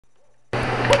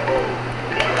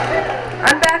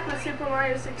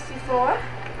Mario 64.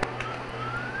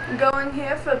 I'm going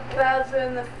here for Bowser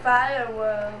in the Fire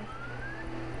World.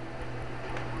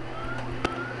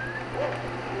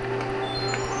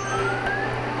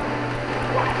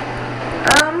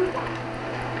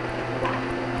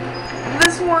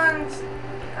 This one's,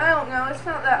 I don't know, it's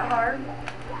not that hard.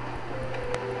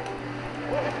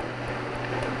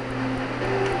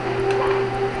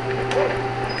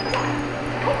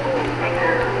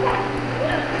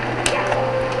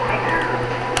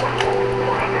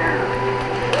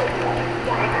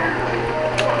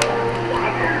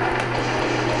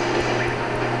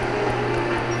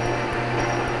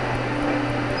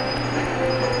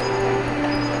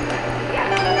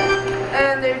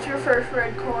 And there's your first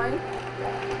red coin.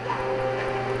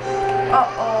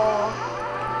 Uh-oh.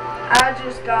 I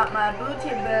just got my booty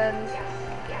bend.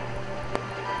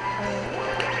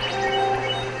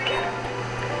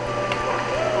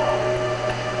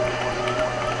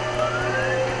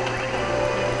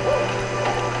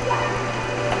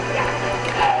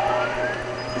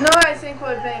 No, I think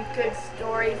would be a good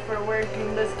story for where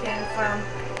Goombas came from.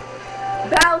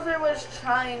 Bowser was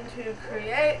trying to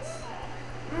create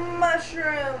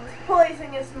mushrooms,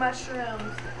 poisonous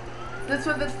mushrooms. This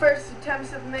was his first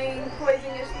attempts of making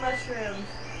poisonous mushrooms.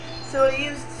 So he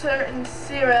used certain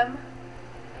serum.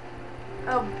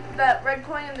 Oh, that red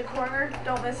coin in the corner,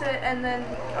 don't miss it. And then,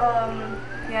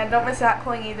 yeah, don't miss that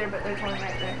coin either, but there's one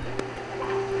right there.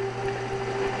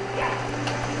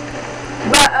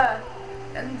 But,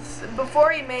 and before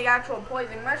he made actual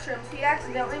poison mushrooms, he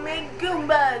accidentally made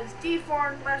Goombas,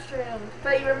 deformed mushrooms.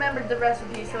 But he remembered the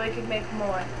recipe so he could make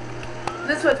more.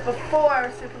 This was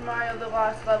before Super Mario The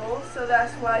Lost Levels, so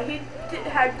that's why he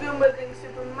had Goombas in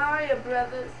Super Mario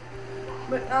Brothers,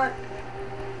 but not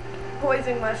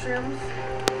poison mushrooms.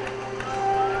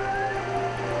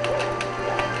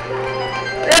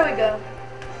 There we go.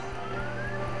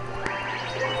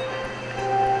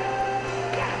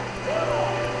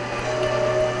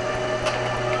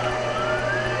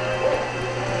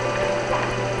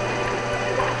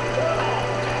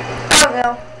 Oh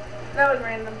no, that was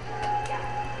random.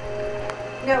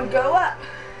 No, go up.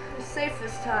 It's safe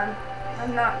this time.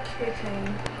 I'm not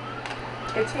kidding.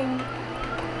 Kidding?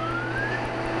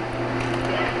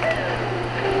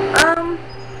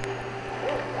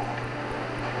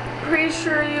 Pretty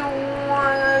sure you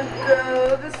wanna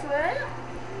go this way?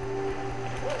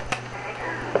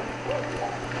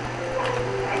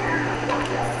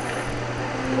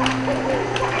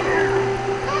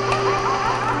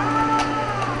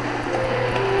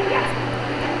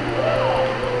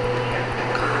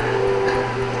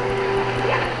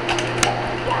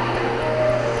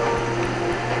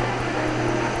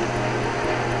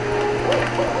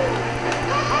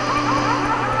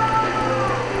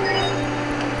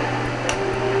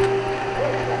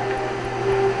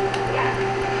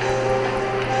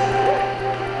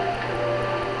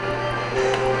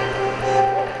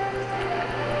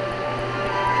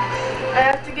 I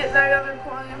have to get that other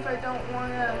coin if I don't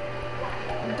want to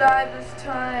die this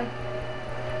time.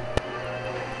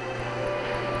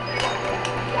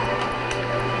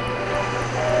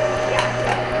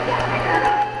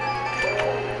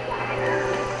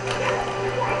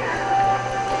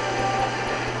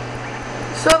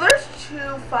 So there's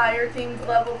 2 fire-themed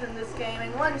levels in this game,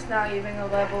 and one's not even a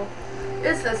level.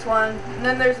 It's this one, and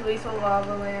then there's Lethal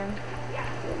Lava Land.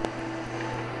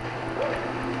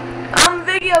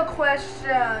 Video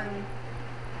question.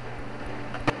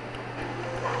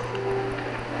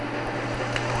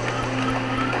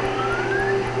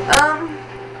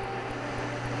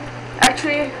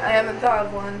 Actually, I haven't thought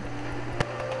of one.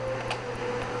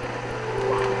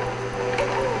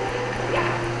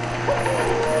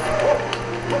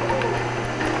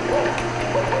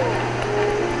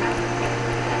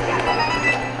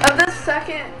 Of the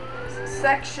second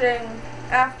section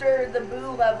after the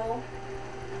Boo level.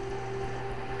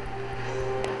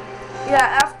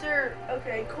 Yeah, after,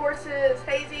 okay, courses,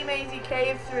 Hazy Mazy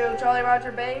Cave through Jolly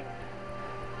Roger Bay.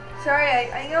 Sorry,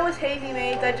 I know it's Hazy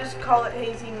Maze, I just call it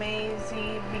Hazy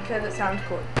Mazy because it sounds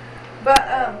cool. But,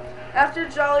 after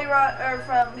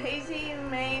from Hazy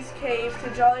Maze Cave to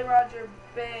Jolly Roger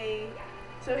Bay,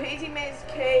 so Hazy Maze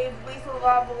Cave, Lethal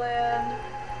Lava Land,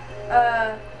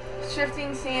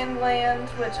 Shifting Sand Land,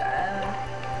 which,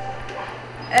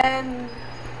 and,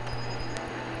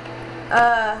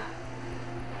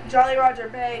 Jolly Roger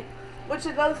Bay. Which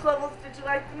of those levels did you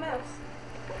like the most?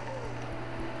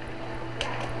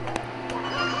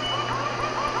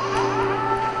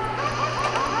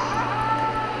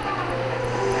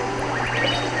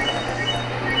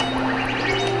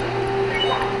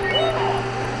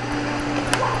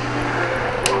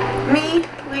 Me,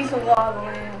 is a lava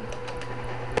land.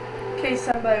 In case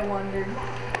somebody wondered.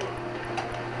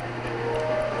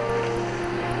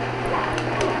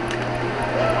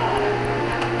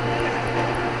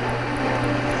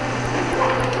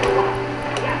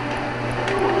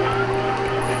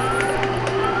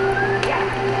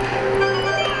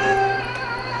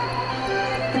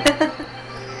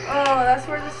 Oh, that's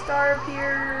where the star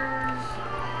appears.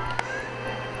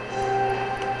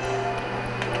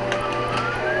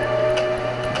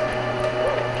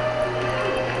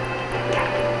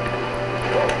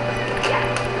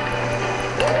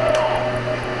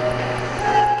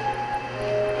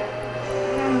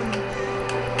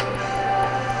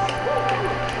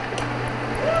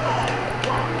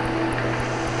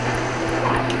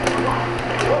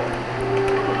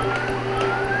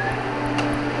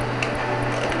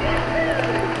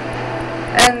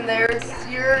 And there's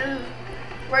your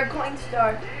red coin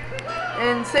star.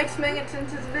 In 6 minutes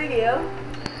into this video,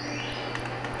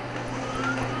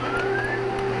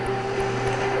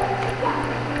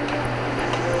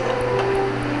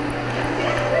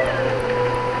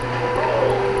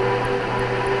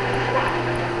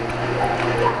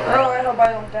 oh, I hope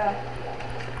I don't die.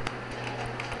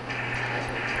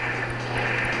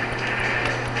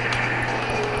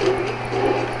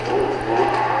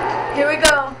 Here we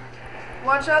go.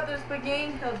 Watch out, this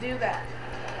beginning, he'll do that.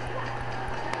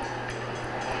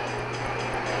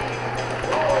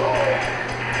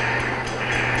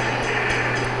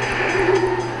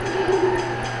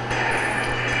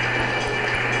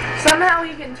 Somehow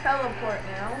he can teleport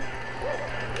now,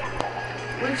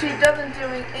 which he doesn't do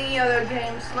in any other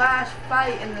game /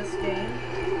 fight in this game.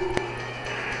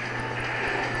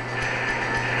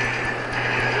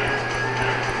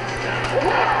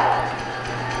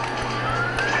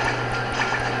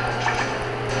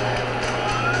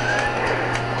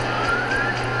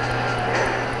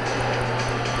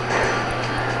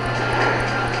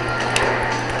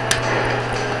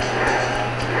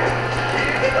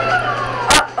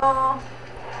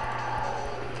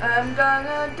 I'm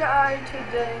gonna die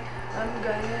today. I'm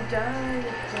gonna die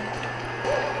today.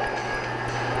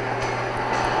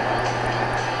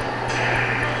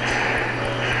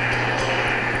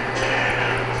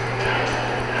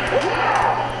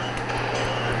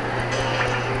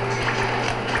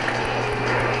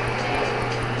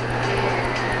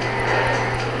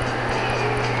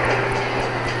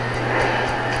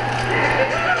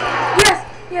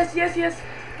 Yes.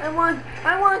 I won.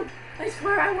 I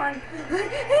swear I won.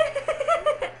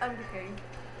 I'm kidding.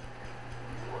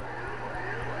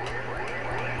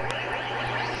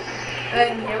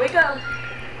 And here we go.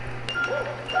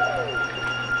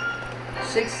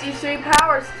 63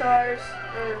 power stars.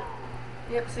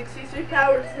 Yep, 63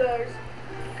 power stars.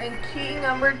 And key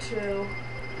number 2.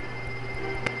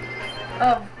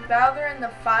 Oh, Bowser and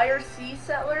the Fire Sea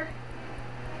Settler.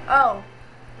 Oh,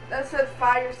 that says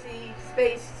Fire Sea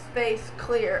space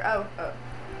clear. Oh.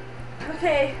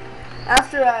 Okay.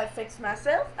 After I fix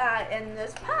myself, I end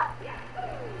this part.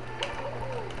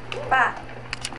 Bye.